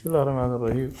بسم الله الرحمن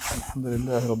الرحيم الحمد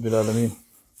لله رب العالمين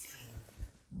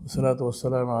والصلاة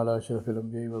والسلام على أشرف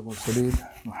الأنبياء والمرسلين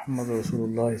محمد رسول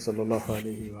الله صلى الله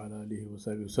عليه وعلى آله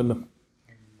وصحبه وسلم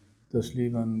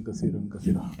تسليما كثيرا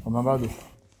كثيرا أما بعد.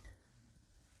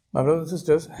 My brothers and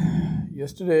sisters,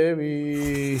 yesterday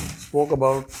we spoke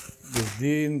about this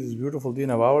deen, this beautiful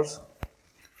deen of ours,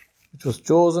 which was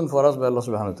chosen for us by Allah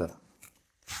subhanahu wa ta'ala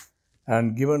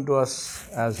and given to us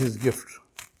as His gift.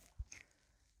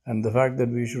 And the fact that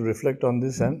we should reflect on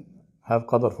this and have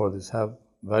qadr for this, have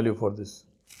value for this.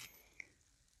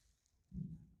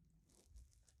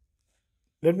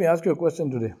 Let me ask you a question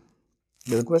today.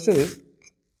 The question is,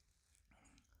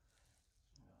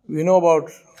 we know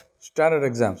about standard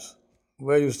exams,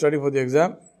 where you study for the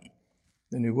exam,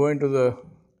 then you go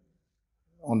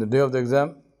on the day of the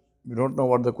exam, you don't know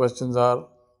what the questions are,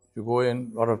 you go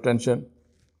in, a lot of tension,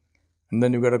 and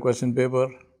then you get a question paper,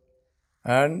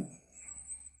 and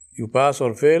you pass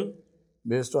or fail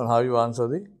based on how you answer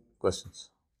the questions.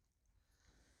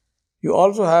 You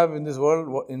also have in this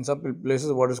world, in some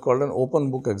places, what is called an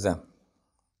open book exam.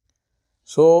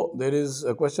 So there is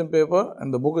a question paper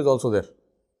and the book is also there.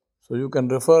 So you can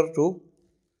refer to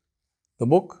the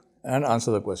book and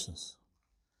answer the questions.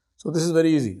 So this is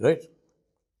very easy, right?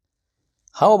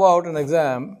 How about an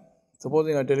exam?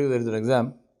 Supposing I tell you there is an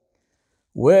exam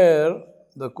where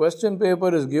the question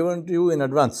paper is given to you in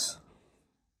advance,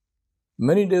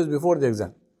 many days before the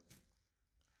exam.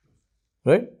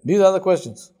 Right? These are the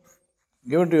questions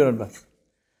given to you in advance.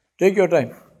 Take your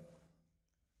time.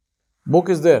 Book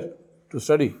is there to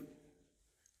study.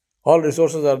 All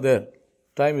resources are there.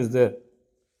 Time is there.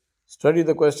 Study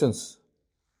the questions.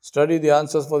 Study the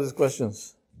answers for these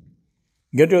questions.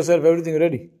 Get yourself everything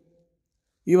ready.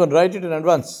 Even write it in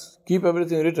advance. Keep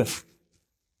everything written.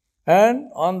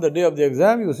 And on the day of the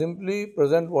exam, you simply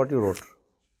present what you wrote.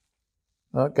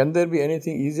 Can there be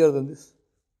anything easier than this?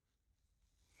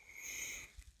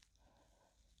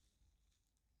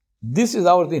 This is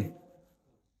our deen.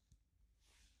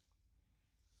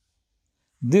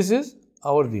 This is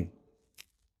our deen.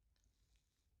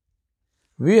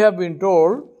 We have been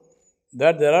told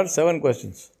that there are 7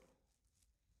 questions.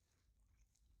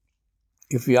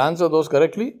 If we answer those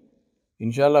correctly,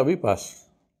 inshallah we pass.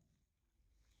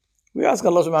 We ask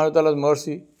Allah subhanahu wa ta'ala's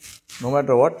mercy, no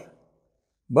matter what.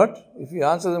 But if we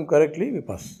answer them correctly, we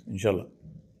pass, inshallah.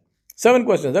 7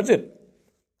 questions, that's it.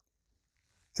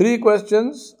 3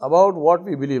 questions about what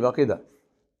we believe, aqidah.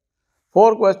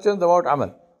 4 questions about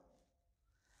amal.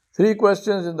 3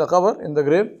 questions in the qabr, in the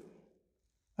grave.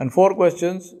 And 4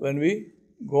 questions when we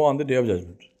go on the day of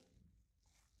judgment.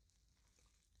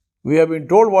 We have been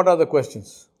told what are the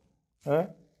questions.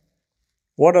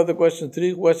 What are the questions?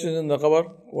 3 questions in the qabr.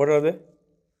 What are they?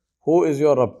 Who is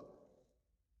your Rabb?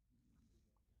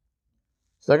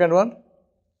 Second one,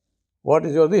 what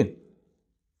is your deen?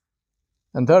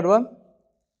 And third one,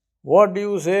 what do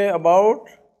you say about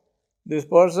this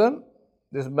person,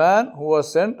 this man who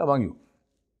was sent among you?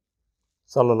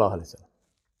 Sallallahu Alaihi Wasallam.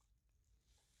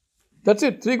 That's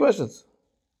it, 3 questions.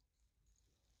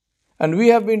 And we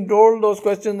have been told those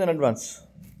questions in advance.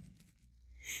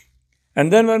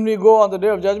 And then when we go on the day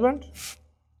of judgment,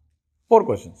 4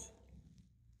 questions.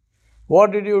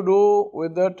 What did you do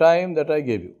with the time that I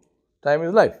gave you? Time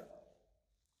is life.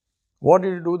 What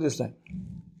did you do this time?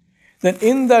 Then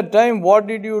in that time, what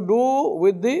did you do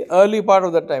with the early part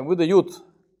of that time, with the youth?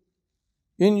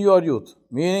 In your youth,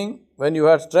 meaning when you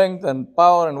had strength and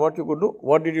power and what you could do,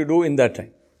 what did you do in that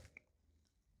time?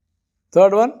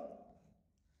 Third one,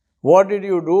 what did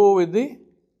you do with the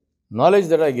knowledge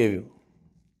that I gave you?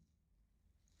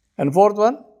 And fourth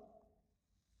one,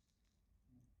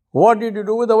 what did you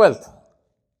do with the wealth?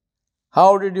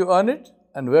 How did you earn it?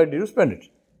 And where did you spend it?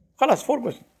 Khalas, 4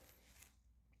 questions.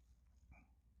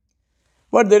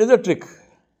 But there is a trick.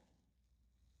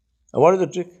 What is the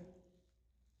trick?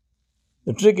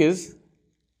 The trick is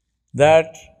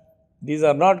that these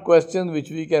are not questions which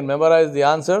we can memorize the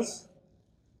answers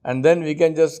and then we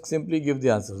can just simply give the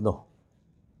answers. No.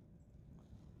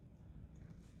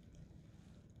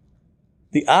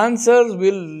 The answers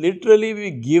will literally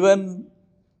be given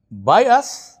by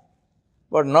us,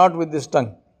 but not with this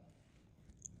tongue.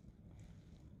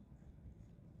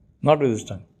 Not with this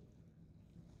tongue.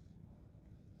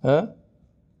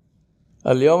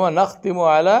 اليوم نختم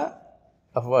على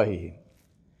أفواههم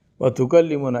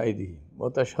وتكلمنا أيديهم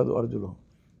وتشهد أرجلهم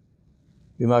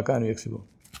بما كانوا يكسبون.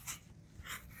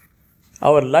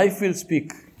 Our life will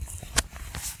speak.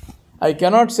 I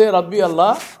cannot say Rabbi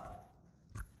Allah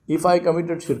if I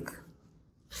committed shirk.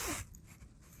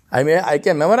 I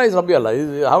can memorize Rabbi Allah.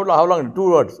 How long?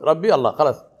 2 words. Rabbi Allah.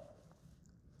 Khalas.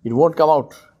 It won't come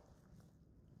out.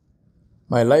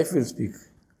 My life will speak.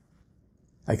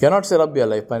 I cannot say Rabbi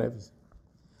life, my life.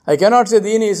 I cannot say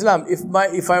Deen Islam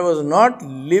if I was not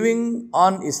living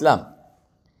on Islam.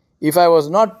 If I was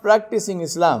not practicing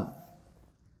Islam.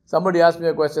 Somebody asked me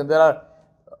a question.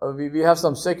 We have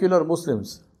some secular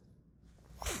Muslims.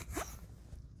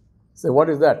 Say, what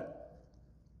is that?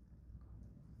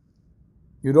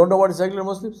 You don't know what is secular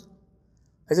Muslims?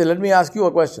 I said, let me ask you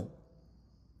a question.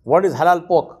 What is halal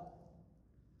pork?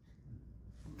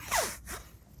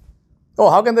 Oh,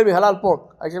 how can there be halal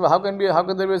pork? Actually, how can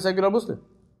there be a secular Muslim?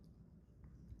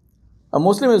 A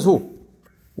Muslim is who?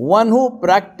 One who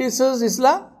practices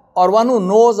Islam or one who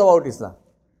knows about Islam?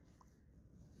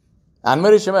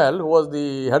 Anne-Marie Schimmel, who was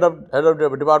the head of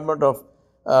the Department of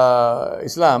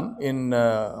Islam in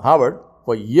Harvard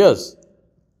for years,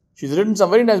 she's written some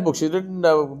very nice books. She's written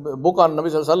a book on Nabi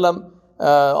Sallallahu Alaihi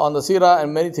Wasallam, on the Seerah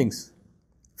and many things.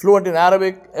 Fluent in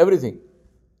Arabic, everything.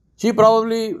 She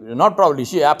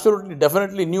absolutely,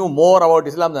 definitely knew more about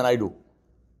Islam than I do.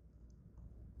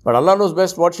 But Allah knows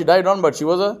best what she died on, but she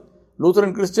was a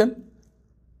Lutheran Christian.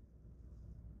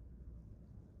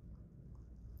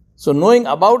 So knowing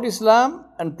about Islam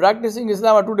and practicing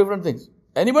Islam are two different things.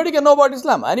 Anybody can know about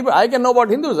Islam. I can know about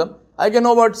Hinduism. I can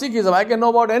know about Sikhism. I can know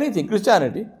about anything,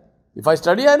 Christianity. If I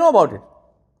study, I know about it.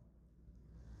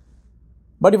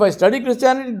 But if I study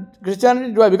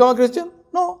Christianity, do I become a Christian?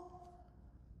 No.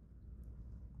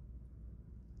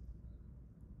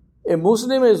 A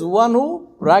Muslim is one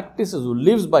who practices, who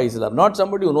lives by Islam, not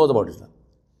somebody who knows about Islam.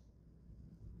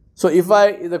 So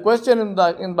the question in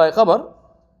by khabar,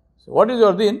 so what is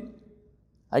your deen?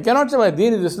 I cannot say my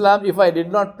deen is Islam if I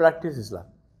did not practice Islam.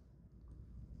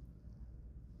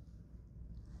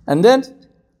 And then,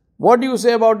 what do you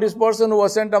say about this person who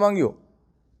was sent among you?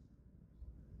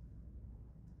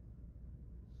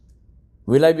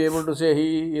 Will I be able to say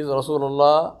he is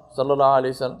Rasulullah sallallahu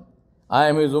alaihi wasallam? I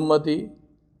am his ummati.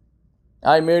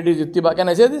 I made his ittiba. Can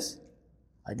I say this?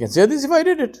 I can say this if I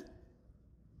did it.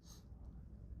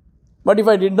 But if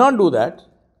I did not do that,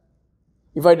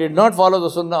 if I did not follow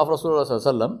the sunnah of Rasulullah sallallahu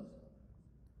alaihi wasallam,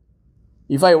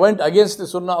 if I went against the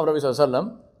sunnah of Nabi sallallahu alaihi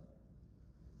wasallam,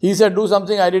 he said do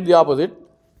something, I did the opposite,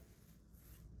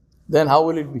 then how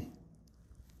will it be?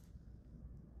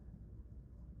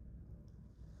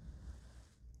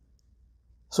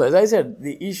 So as I said,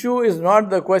 the issue is not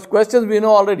the questions we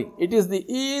know already. It is the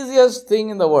easiest thing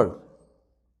in the world.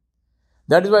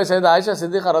 That is why Sayyidah Aisha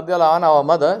Siddiqa radiallahu anha, our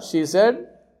mother, she said,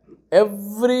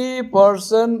 every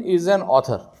person is an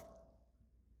author.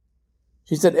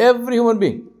 She said, every human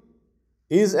being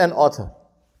is an author.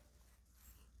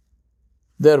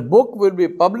 Their book will be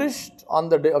published on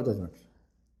the Day of Judgment.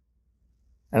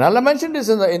 And Allah mentioned this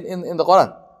in the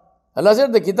Quran. Allah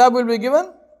said the kitab will be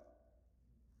given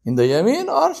in the Yameen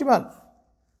or Shimal,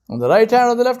 on the right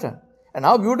hand or the left hand. And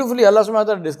how beautifully Allah subhanahu wa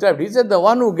ta'ala described. He said the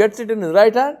one who gets it in his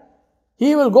right hand,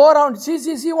 he will go around, see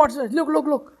what's in it.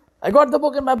 Look. I got the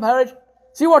book in my hand.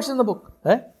 See what's in the book.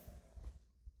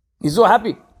 He's so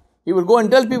happy. He will go and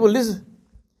tell people, listen.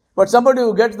 But somebody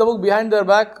who gets the book behind their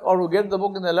back or who gets the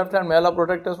book in their left hand, may Allah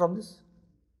protect us from this.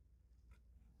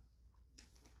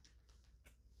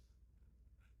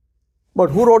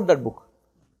 But who wrote that book?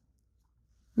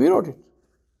 We wrote it.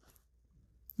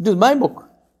 It is my book.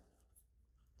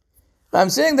 I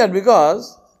am saying that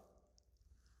because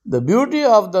the beauty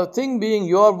of the thing being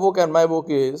your book and my book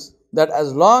is that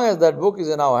as long as that book is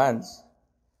in our hands,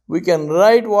 we can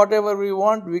write whatever we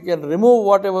want, we can remove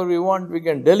whatever we want, we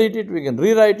can delete it, we can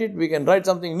rewrite it, we can write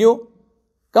something new.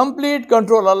 Complete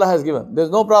control Allah has given. There is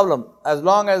no problem. As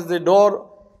long as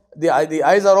the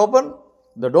eyes are open,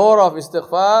 the door of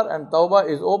istighfar and tawbah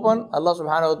is open, Allah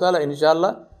subhanahu wa ta'ala,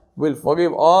 inshallah, will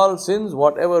forgive all sins.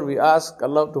 Whatever we ask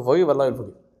Allah to forgive, Allah will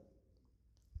forgive.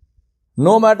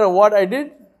 No matter what I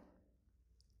did,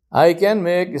 I can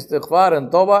make istighfar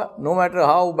and tawbah, no matter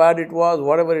how bad it was,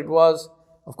 whatever it was.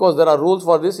 Of course, there are rules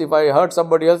for this. If I hurt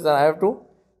somebody else, then I have to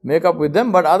make up with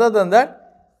them. But other than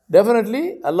that,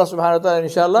 definitely Allah subhanahu wa ta'ala,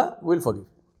 inshallah, will forgive.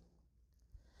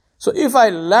 So if I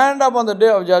land up on the Day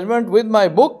of Judgment with my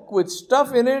book, with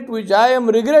stuff in it which I am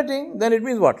regretting, then it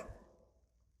means what?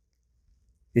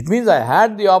 It means I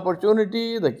had the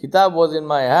opportunity, the kitab was in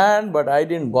my hand, but I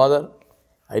didn't bother.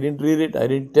 I didn't read it, I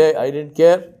didn't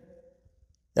care.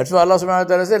 That's why Allah subhanahu wa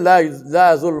ta'ala said, La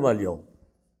zulma al-yawm.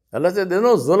 Allah said, there is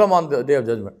no zulm on the Day of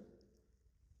Judgment.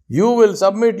 You will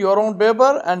submit your own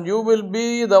paper and you will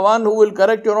be the one who will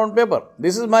correct your own paper.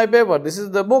 This is my paper. This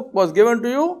is the book was given to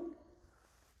you.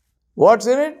 What's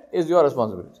in it is your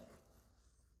responsibility.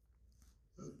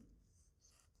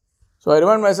 So I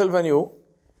remind myself and you,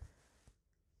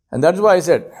 and that's why I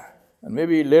said, And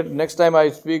maybe next time I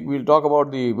speak, we'll talk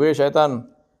about the way shaitan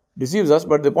deceives us.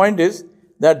 But the point is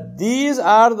that these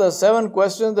are the 7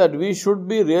 questions that we should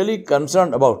be really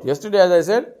concerned about. Yesterday, as I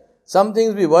said, some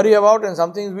things we worry about and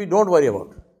some things we don't worry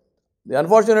about. The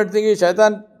unfortunate thing is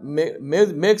shaitan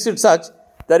makes it such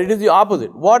that it is the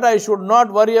opposite. What I should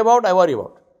not worry about, I worry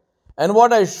about. And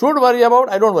what I should worry about,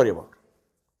 I don't worry about.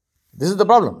 This is the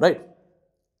problem, right?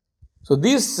 So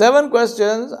these 7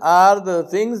 questions are the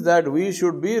things that we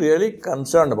should be really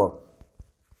concerned about.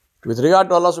 With regard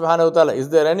to Allah subhanahu wa ta'ala, is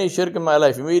there any shirk in my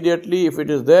life? Immediately, if it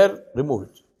is there, remove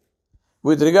it.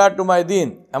 With regard to my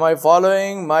deen, am I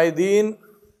following my deen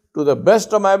to the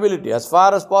best of my ability, as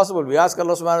far as possible? We ask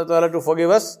Allah subhanahu wa ta'ala to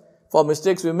forgive us for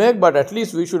mistakes we make, but at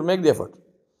least we should make the effort.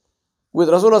 With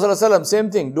Rasulullah sallallahu alaihi wasallam,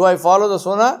 same thing. Do I follow the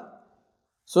sunnah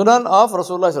of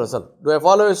Rasulullah sallallahu alaihi wasallam? Do I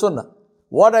follow his sunnah?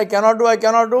 What I cannot do, I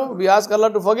cannot do. We ask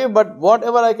Allah to forgive, but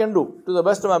whatever I can do, to the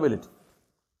best of my ability.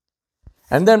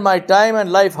 And then my time and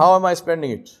life, how am I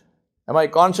spending it? Am I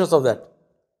conscious of that?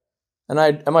 And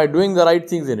am I doing the right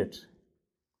things in it?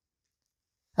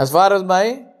 As far as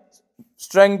my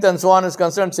strength and so on is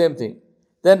concerned, same thing.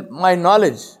 Then my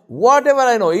knowledge, whatever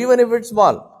I know, even if it's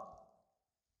small,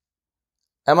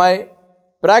 am I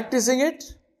practicing it?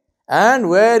 And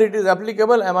where it is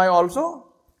applicable, am I also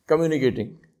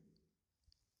communicating?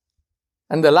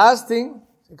 And the last thing,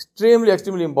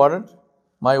 extremely important,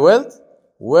 my wealth,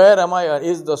 where am I?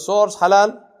 Is the source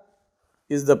halal?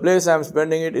 Is the place I am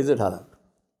spending it, is it halal?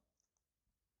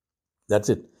 That's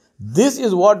it. This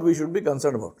is what we should be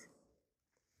concerned about.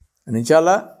 And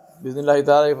inshallah, bismillah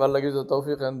ta'ala, if Allah gives the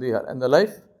tawfiq and the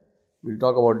life, we'll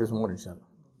talk about this more inshallah.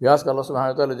 We ask Allah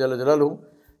subhanahu wa ta'ala jalla jalaluhu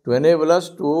to enable us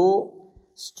to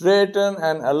straighten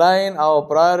and align our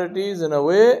priorities in a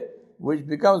way which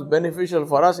becomes beneficial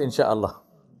for us, inshallah.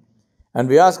 And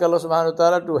we ask Allah subhanahu wa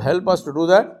ta'ala to help us to do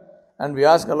that. And we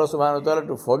ask Allah subhanahu wa ta'ala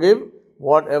to forgive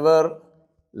whatever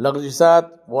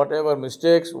laghjisat, whatever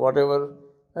mistakes, whatever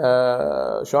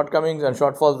shortcomings and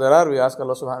shortfalls there are. We ask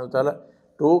Allah subhanahu wa ta'ala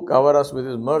to cover us with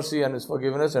His mercy and His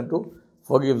forgiveness and to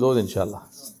forgive those, inshallah.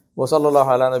 Wa sallallahu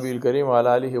ala nabiyil kareem wa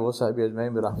ala alihi wa sahbihi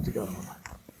ajma'in bi rahmatika.